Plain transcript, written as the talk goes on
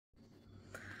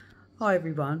Hi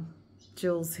everyone,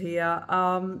 Jules here.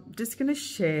 Just going to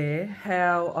share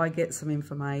how I get some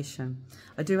information.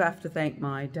 I do have to thank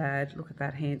my dad. Look at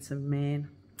that handsome man.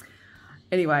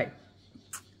 Anyway,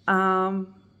 I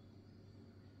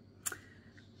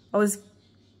was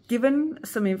given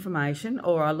some information,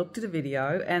 or I looked at a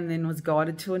video and then was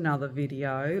guided to another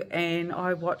video, and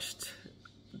I watched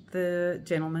the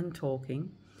gentleman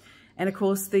talking, and of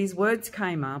course these words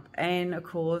came up, and of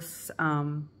course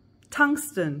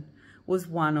tungsten was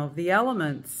one of the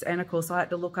elements, and of course I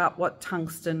had to look up what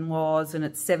tungsten was, and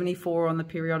it's 74 on the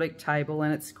periodic table,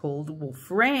 and it's called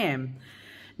wolfram.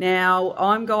 Now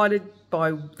I'm guided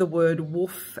by the word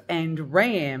wolf and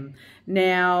ram.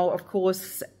 Now of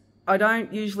course I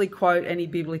don't usually quote any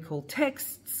biblical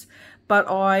texts, but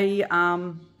I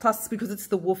plus because it's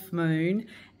the wolf moon,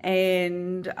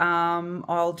 and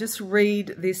I'll just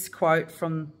read this quote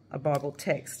from a Bible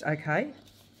text, okay?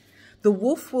 The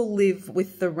wolf will live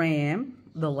with the ram,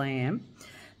 the lamb.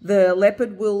 The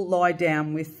leopard will lie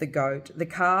down with the goat. The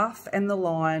calf and the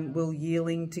lion will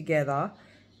yearling together,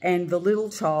 and the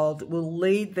little child will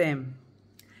lead them.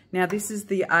 Now, this is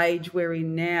the age we're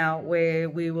in now, where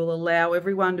we will allow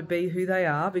everyone to be who they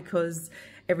are, because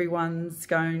everyone's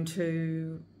going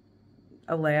to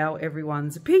allow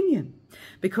everyone's opinion,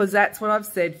 because that's what I've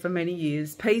said for many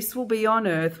years. Peace will be on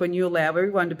earth when you allow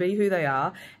everyone to be who they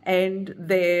are and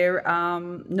their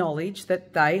knowledge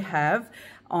that they have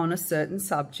on a certain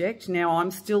subject. Now I'm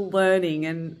still learning,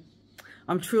 and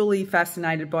I'm truly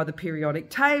fascinated by the periodic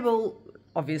table,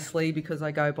 obviously, because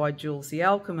I go by Jules the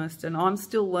Alchemist, and I'm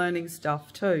still learning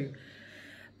stuff too.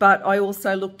 But I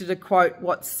also looked at a quote,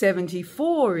 what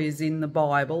 74 is in the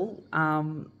Bible,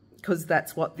 because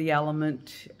that's what the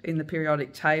element in the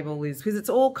periodic table is, because it's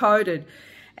all coded.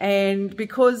 And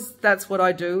because that's what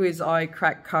I do, is I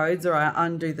crack codes, or I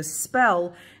undo the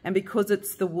spell. And because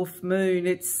it's the wolf moon,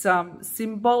 it's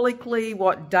symbolically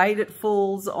what date it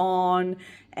falls on,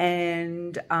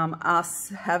 and us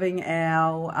having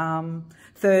our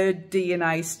third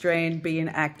DNA strand being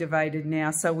activated now.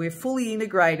 So we're fully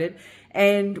integrated.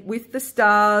 And with the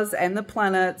stars and the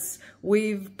planets,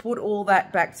 we've put all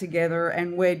that back together,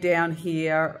 and we're down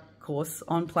here, of course,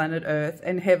 on planet Earth,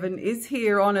 and heaven is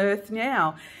here on Earth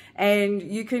now. And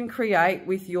you can create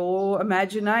with your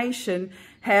imagination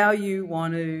how you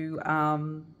want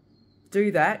to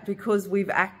do that, because we're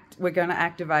going to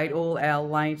activate all our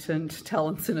latent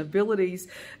talents and abilities.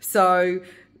 So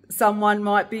someone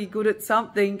might be good at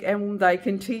something, and they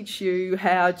can teach you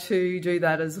how to do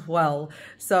that as well.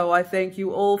 So I thank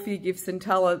you all for your gifts and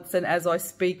talents, and as I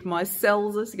speak, my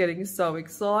cells are getting so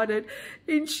excited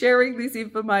in sharing this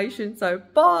information. So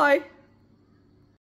bye.